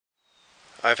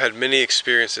I've had many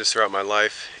experiences throughout my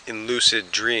life in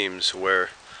lucid dreams where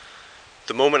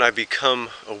the moment I become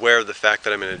aware of the fact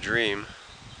that I'm in a dream,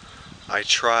 I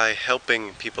try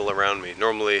helping people around me.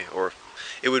 Normally, or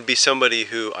it would be somebody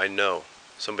who I know,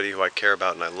 somebody who I care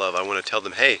about and I love. I want to tell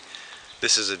them, hey,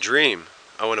 this is a dream.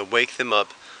 I want to wake them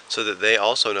up so that they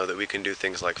also know that we can do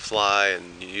things like fly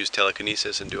and use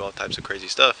telekinesis and do all types of crazy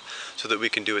stuff so that we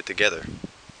can do it together.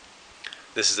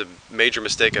 This is a major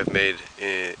mistake I've made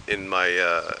in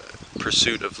my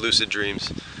pursuit of lucid dreams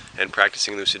and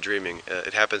practicing lucid dreaming.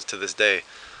 It happens to this day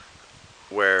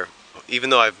where even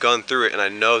though I've gone through it and I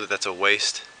know that that's a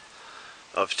waste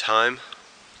of time,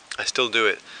 I still do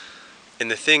it.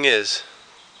 And the thing is,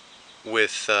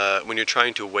 with when you're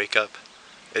trying to wake up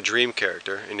a dream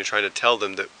character and you're trying to tell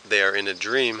them that they are in a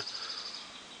dream,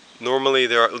 normally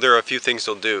there are a few things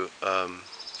they'll do.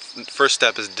 First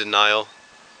step is denial,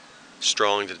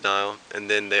 strong denial, and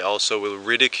then they also will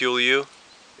ridicule you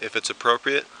if it's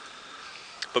appropriate.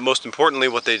 But most importantly,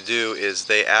 what they do is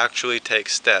they actually take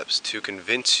steps to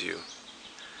convince you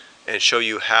and show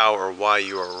you how or why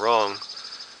you are wrong,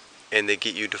 and they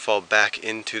get you to fall back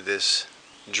into this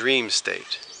dream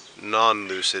state,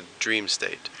 non-lucid dream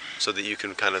state, so that you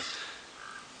can kind of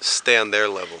stay on their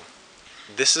level.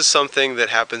 This is something that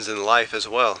happens in life as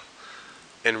well.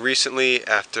 And recently,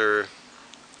 after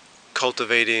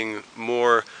cultivating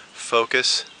more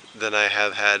focus than I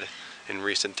have had in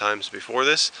recent times before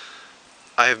this,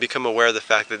 I have become aware of the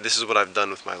fact that this is what I've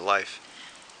done with my life.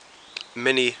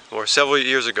 Several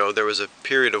years ago, there was a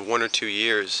period of 1 or 2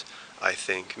 years, I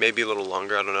think, maybe a little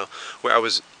longer, I don't know, where I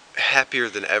was happier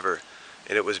than ever.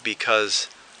 And it was because,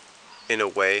 in a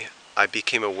way, I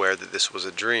became aware that this was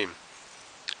a dream.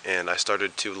 And I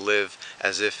started to live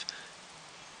as if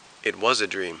it was a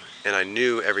dream. And I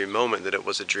knew every moment that it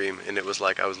was a dream, and it was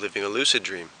like I was living a lucid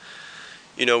dream.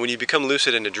 You know, when you become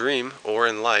lucid in a dream or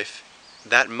in life,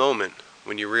 that moment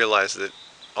when you realize that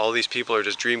all these people are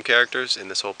just dream characters and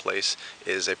this whole place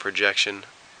is a projection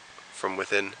from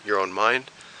within your own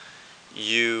mind,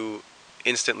 you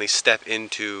instantly step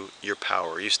into your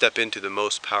power. You step into the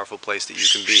most powerful place that you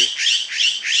can be.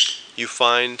 You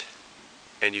find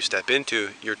and you step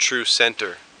into your true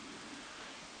center,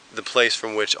 the place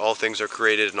from which all things are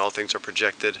created and all things are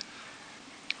projected.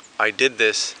 I did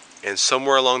this, and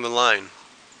somewhere along the line,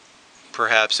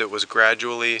 perhaps it was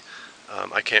gradually,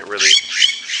 I can't really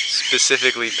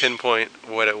specifically pinpoint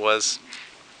what it was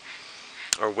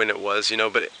or when it was,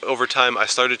 but over time I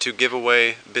started to give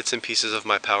away bits and pieces of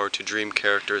my power to dream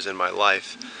characters in my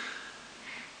life,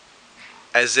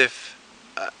 as if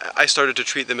I started to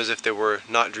treat them as if they were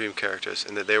not dream characters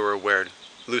and that they were aware,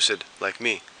 lucid, like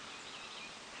me.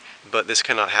 But this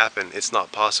cannot happen. It's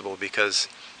not possible, because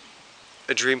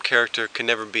a dream character can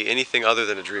never be anything other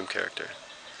than a dream character.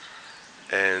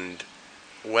 And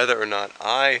whether or not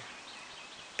I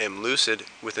am lucid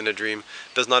within a dream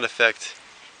does not affect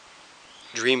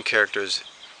dream characters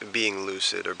being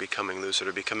lucid or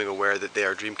becoming aware that they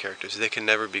are dream characters. They can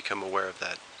never become aware of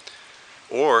that.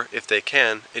 Or if they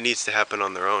can, it needs to happen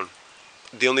on their own.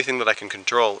 The only thing that I can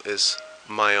control is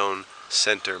my own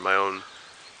center, my own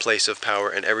place of power,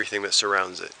 and everything that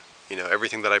surrounds it.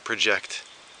 Everything that I project,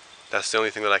 that's the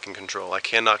only thing that I can control. I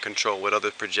cannot control what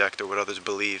others project or what others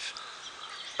believe.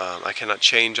 I cannot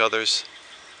change others,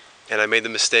 and I made the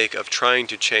mistake of trying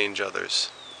to change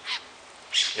others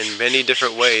in many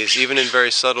different ways, even in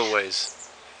very subtle ways.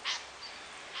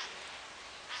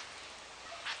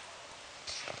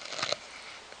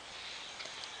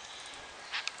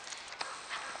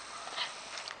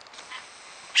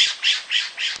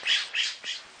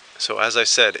 So as I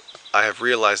said, I have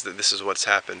realized that this is what's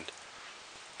happened.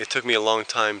 It took me a long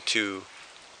time to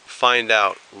find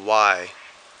out why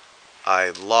I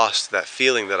lost that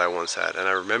feeling that I once had, and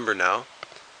I remember now,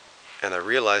 and I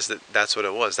realized that that's what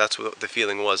it was. That's what the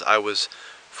feeling was. I was,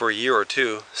 for a year or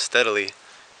two, steadily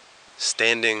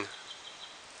standing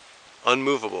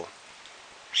unmovable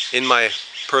in my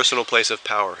personal place of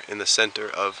power, in the center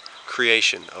of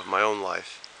creation of my own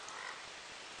life.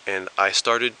 And I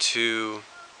started to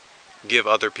give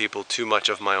other people too much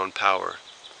of my own power.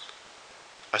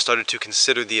 I started to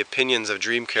consider the opinions of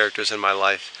dream characters in my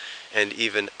life and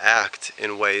even act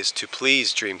in ways to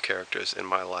please dream characters in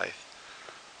my life.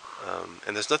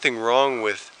 And there's nothing wrong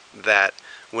with that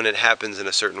when it happens in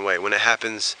a certain way, when it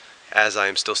happens as I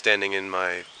am still standing in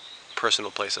my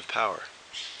personal place of power.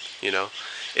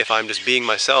 If I'm just being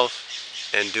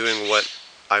myself and doing what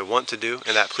I want to do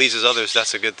and that pleases others,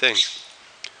 that's a good thing.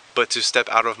 But to step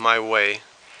out of my way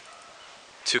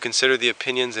to consider the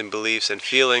opinions and beliefs and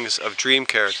feelings of dream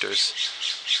characters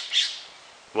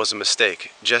was a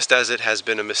mistake, just as it has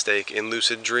been a mistake in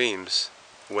lucid dreams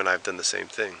when I've done the same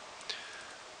thing.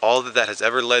 All that has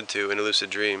ever led to in a lucid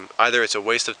dream, either it's a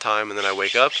waste of time and then I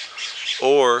wake up,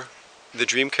 or the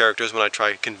dream characters, when I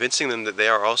try convincing them that they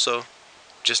are also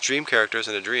just dream characters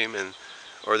in a dream,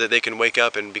 or that they can wake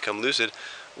up and become lucid,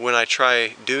 when I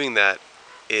try doing that,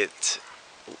 it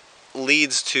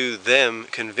leads to them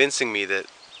convincing me that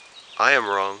I am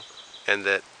wrong and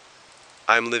that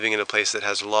I'm living in a place that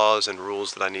has laws and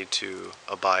rules that I need to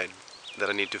abide, that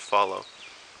I need to follow.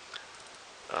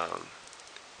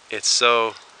 It's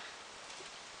so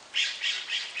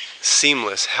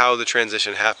seamless how the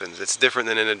transition happens. It's different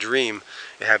than in a dream.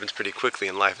 It happens pretty quickly.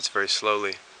 In life, it's very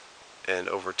slowly and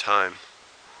over time.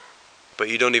 But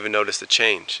you don't even notice the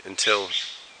change until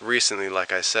recently.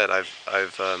 Like I said,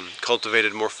 I've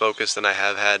cultivated more focus than I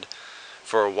have had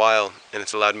for a while, and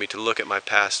it's allowed me to look at my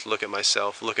past, look at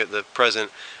myself, look at the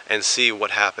present, and see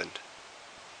what happened.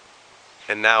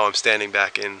 And now I'm standing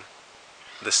back in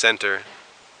the center,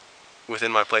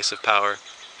 within my place of power.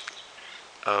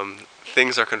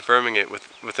 Things are confirming it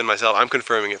within myself. I'm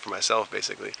confirming it for myself,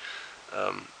 basically.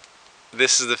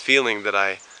 This is the feeling that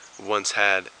I once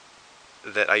had,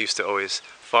 that I used to always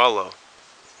follow.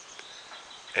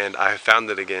 And I found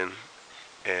it again,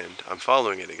 and I'm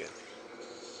following it again.